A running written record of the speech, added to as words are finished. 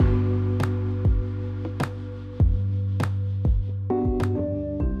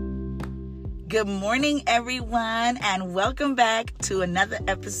Good morning, everyone, and welcome back to another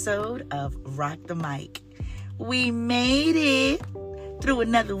episode of Rock the Mic. We made it through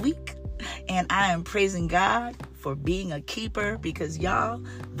another week, and I am praising God for being a keeper because, y'all,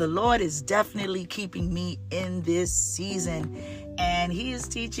 the Lord is definitely keeping me in this season, and He is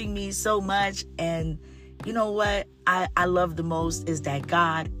teaching me so much. And you know what I love the most is that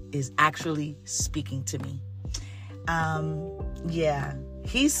God is actually speaking to me.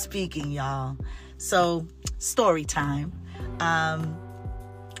 He's speaking, y'all. So, story time.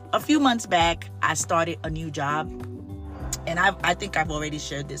 A few months back, I started a new job. And I think I've already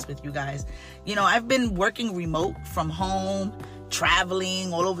shared this with you guys. You know, I've been working remote from home,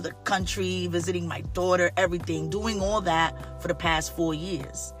 traveling all over the country, visiting my daughter, everything, doing all that for the past 4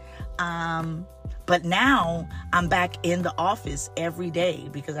 years. But now I'm back in the office every day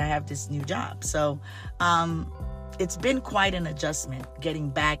because I have this new job. So, it's been quite an adjustment getting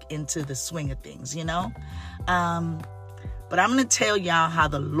back into the swing of things, you know? But I'm going to tell y'all how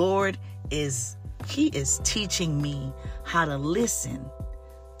the Lord He is teaching me how to listen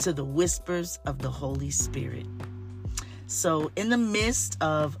to the whispers of the Holy Spirit. So in the midst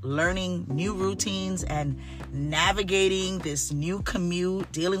of learning new routines and navigating this new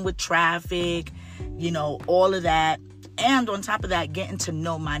commute, dealing with traffic, you know, all of that, and on top of that, getting to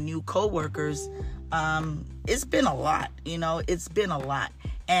know my new coworkers, it's been a lot, it's been a lot.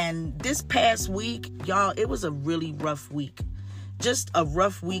 And this past week, y'all, it was a really rough week. Just a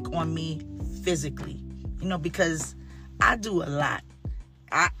rough week on me physically, because I do a lot.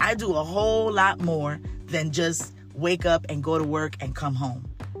 I do a whole lot more than just wake up and go to work and come home.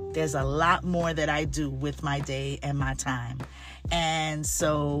 There's a lot more that I do with my day and my time. And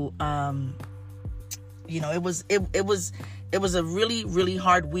so, it was a really, really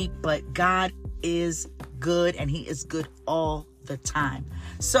hard week, but God is good, and He is good all the time.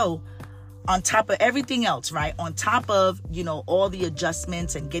 So on top of everything else, right? On top of, all the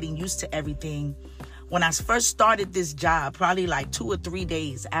adjustments and getting used to everything, when I first started this job, probably like 2 or 3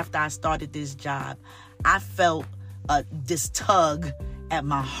 days after I started this job, I felt this tug at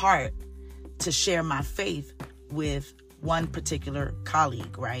my heart to share my faith with one particular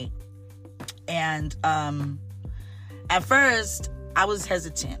colleague, right? And at first, I was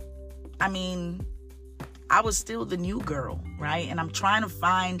hesitant. I was still the new girl, right? And I'm trying to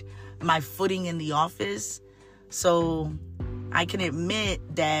find my footing in the office. So I can admit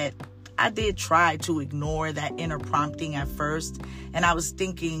that I did try to ignore that inner prompting at first. And I was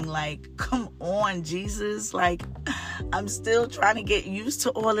thinking, like, come on, Jesus. Like, I'm still trying to get used to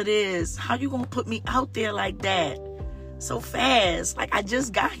all of this. How you gonna put me out there like that so fast? Like, I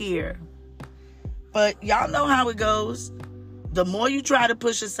just got here. But y'all know how it goes. The more you try to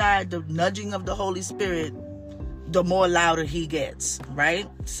push aside the nudging of the Holy Spirit, the more louder He gets, right?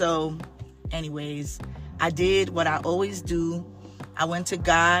 So, anyways, I did what I always do. I went to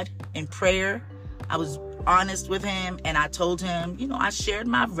God in prayer. I was honest with Him, and I told Him, I shared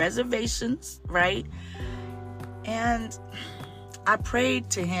my reservations, right? And I prayed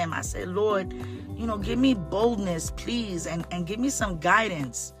to Him. I said, Lord, give me boldness, please, and give me some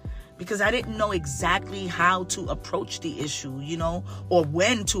guidance. Because I didn't know exactly how to approach the issue, or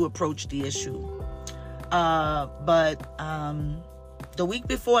when to approach the issue. But the week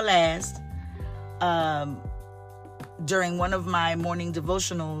before last, during one of my morning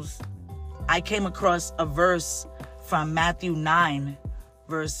devotionals, I came across a verse from Matthew 9,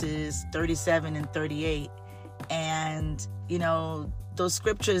 verses 37 and 38. And, those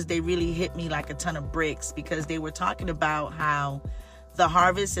scriptures, they really hit me like a ton of bricks because they were talking about how the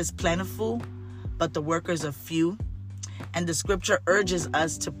harvest is plentiful, but the workers are few. And the scripture urges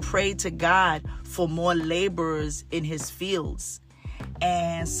us to pray to God for more laborers in His fields.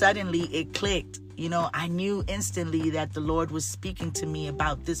 And suddenly it clicked. I knew instantly that the Lord was speaking to me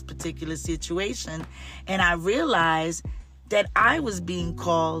about this particular situation. And I realized that I was being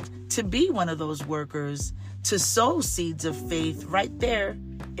called to be one of those workers, to sow seeds of faith right there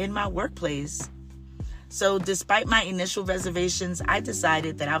in my workplace. So despite my initial reservations, I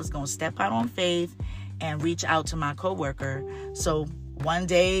decided that I was going to step out on faith and reach out to my coworker. So one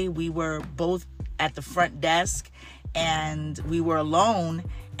day we were both at the front desk and we were alone.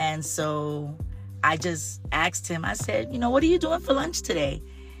 And so I just asked him, I said, what are you doing for lunch today?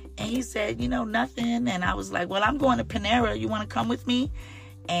 And he said, nothing. And I was like, well, I'm going to Panera. You want to come with me?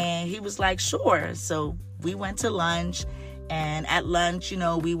 And he was like, sure. So we went to lunch, and at lunch,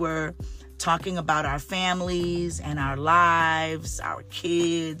 we were talking about our families and our lives, our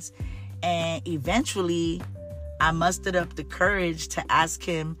kids. And eventually I mustered up the courage to ask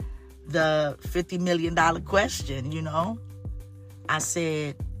him the $50 million question, I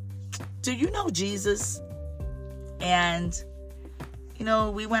said, do you know Jesus? And,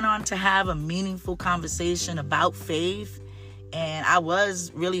 we went on to have a meaningful conversation about faith. And I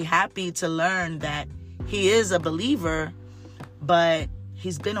was really happy to learn that he is a believer, but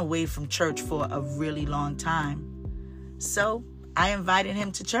he's been away from church for a really long time. So I invited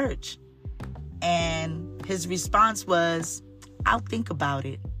him to church. And his response was, I'll think about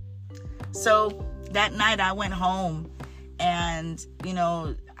it. So that night I went home and,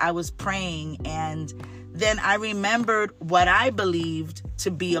 I was praying. And then I remembered what I believed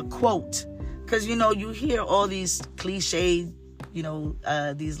to be a quote. Because, you hear all these cliches,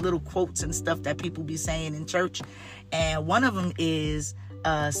 these little quotes and stuff that people be saying in church. And one of them is,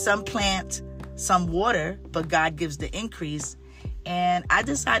 some plant, some water, but God gives the increase. And I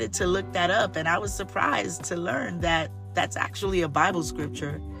decided to look that up, and I was surprised to learn that that's actually a Bible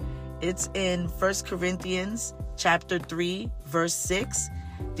scripture. It's in 1 Corinthians chapter 3, verse 6.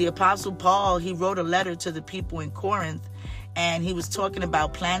 The Apostle Paul, he wrote a letter to the people in Corinth, and he was talking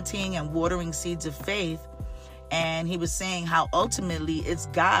about planting and watering seeds of faith. And he was saying how ultimately it's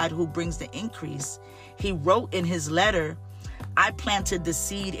God who brings the increase. He wrote in his letter, I planted the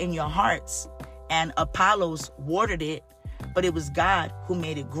seed in your hearts, and Apollos watered it, but it was God who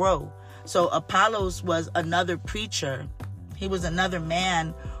made it grow. So Apollos was another preacher. He was another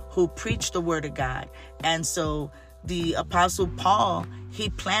man who preached the word of God. And so the Apostle Paul, he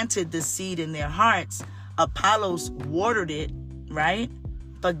planted the seed in their hearts. Apollos watered it, right?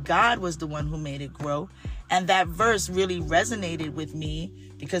 But God was the one who made it grow. And that verse really resonated with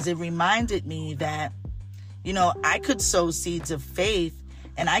me because it reminded me that, I could sow seeds of faith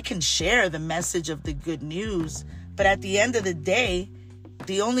and I can share the message of the good news. But at the end of the day,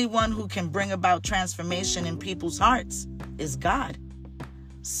 the only one who can bring about transformation in people's hearts is God.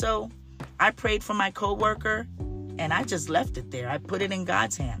 So I prayed for my coworker and I just left it there. I put it in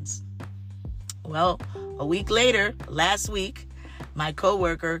God's hands. Well, a week later, last week, my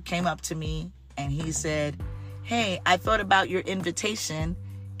coworker came up to me and he said, hey, I thought about your invitation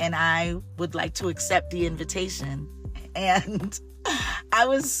and I would like to accept the invitation. And I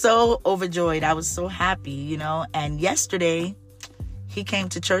was so overjoyed. I was so happy, And yesterday, he came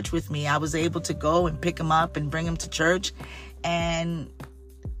to church with me. I was able to go and pick him up and bring him to church. And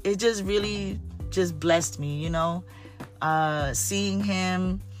it just really just blessed me, seeing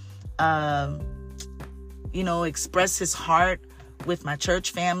him, express his heart with my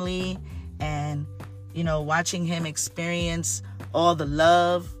church family and, watching him experience all the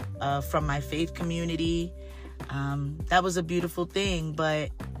love from my faith community. That was a beautiful thing, but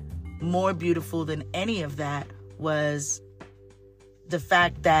more beautiful than any of that was the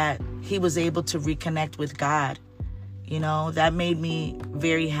fact that he was able to reconnect with God. That made me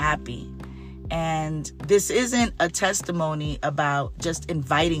very happy. And this isn't a testimony about just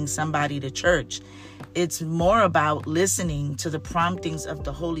inviting somebody to church. It's more about listening to the promptings of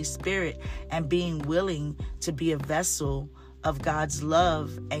the Holy Spirit and being willing to be a vessel of God's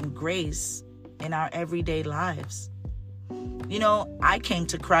love and grace in our everyday lives. I came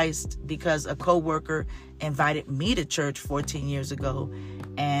to Christ because a coworker invited me to church 14 years ago,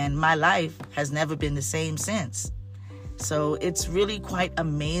 and my life has never been the same since. So it's really quite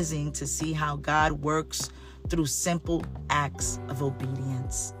amazing to see how God works through simple acts of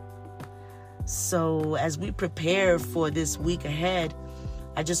obedience. So as we prepare for this week ahead,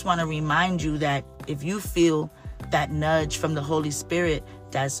 I just want to remind you that if you feel that nudge from the Holy Spirit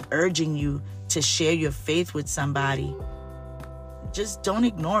that's urging you to share your faith with somebody, just don't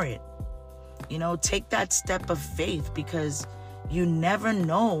ignore it. Take that step of faith because you never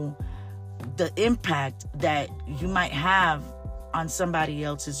know the impact that you might have on somebody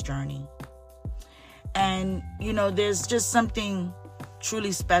else's journey. And, there's just something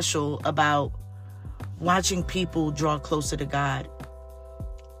truly special about watching people draw closer to God.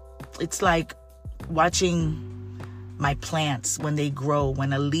 It's like watching my plants when they grow,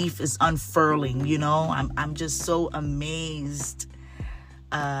 when a leaf is unfurling, I'm just so amazed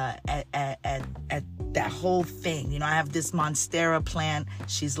at that whole thing. I have this Monstera plant.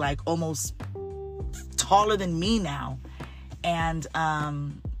 She's like almost taller than me now. And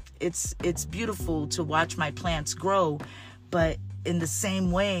it's beautiful to watch my plants grow. But in the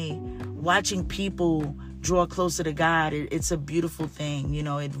same way, watching people draw closer to God, it's a beautiful thing.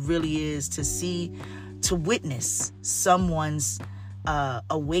 It really is to witness someone's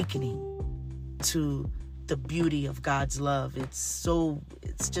awakening to the beauty of God's love. It's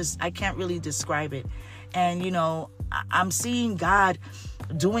just, I can't really describe it. And, I'm seeing God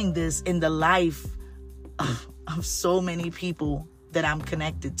doing this in the life of so many people that I'm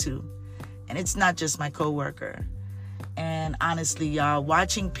connected to. And it's not just my coworker. And honestly, y'all,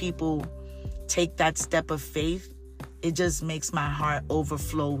 watching people take that step of faith, it just makes my heart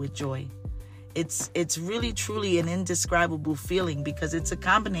overflow with joy. It's really, truly an indescribable feeling, because it's a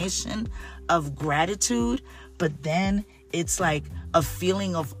combination of gratitude, but then it's like a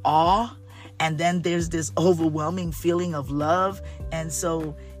feeling of awe, and then there's this overwhelming feeling of love. And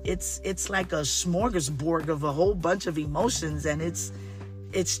so it's like a smorgasbord of a whole bunch of emotions, and it's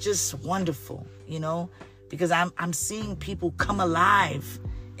just wonderful, because I'm seeing people come alive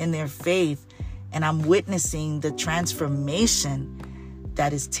in their faith, and I'm witnessing the transformation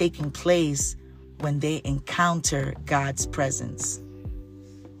that is taking place when they encounter God's presence.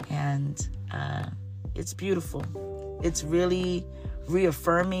 And it's beautiful. It's really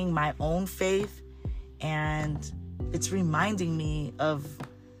reaffirming my own faith, and it's reminding me of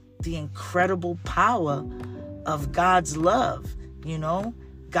the incredible power of God's love.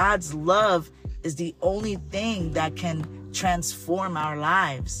 God's love is the only thing that can transform our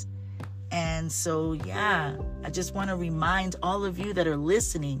lives. And so, I just want to remind all of you that are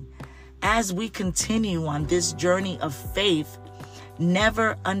listening, as we continue on this journey of faith,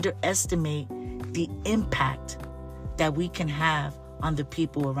 never underestimate the impact that we can have on the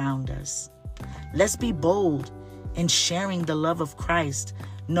people around us. Let's be bold in sharing the love of Christ,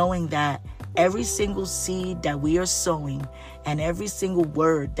 knowing that every single seed that we are sowing and every single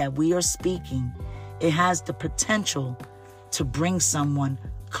word that we are speaking, it has the potential to bring someone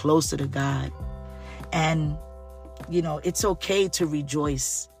closer to God. And, it's okay to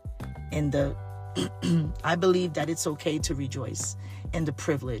rejoice in the, I believe that it's okay to rejoice in the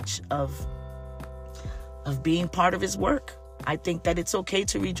privilege of being part of his work. I think that it's okay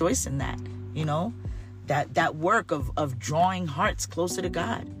to rejoice in that, that work of drawing hearts closer to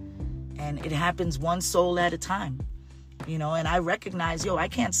God. And it happens one soul at a time, and I recognize, I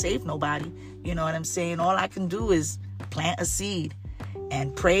can't save nobody. You know what I'm saying? All I can do is plant a seed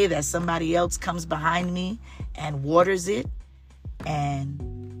and pray that somebody else comes behind me and waters it,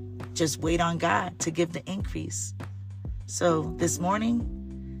 and just wait on God to give the increase. So this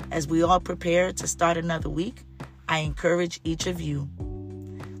morning, as we all prepare to start another week, I encourage each of you,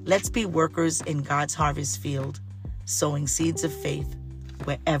 let's be workers in God's harvest field, sowing seeds of faith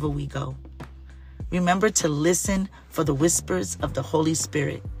wherever we go. Remember to listen for the whispers of the Holy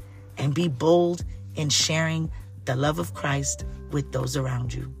Spirit, and be bold in sharing the love of Christ with those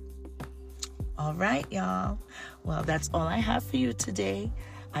around you. All right, y'all. Well, that's all I have for you today.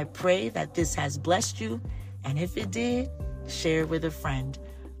 I pray that this has blessed you, and if it did, share with a friend.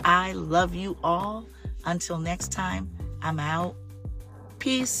 I love you all. Until next time, I'm out.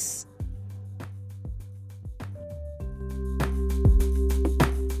 Peace.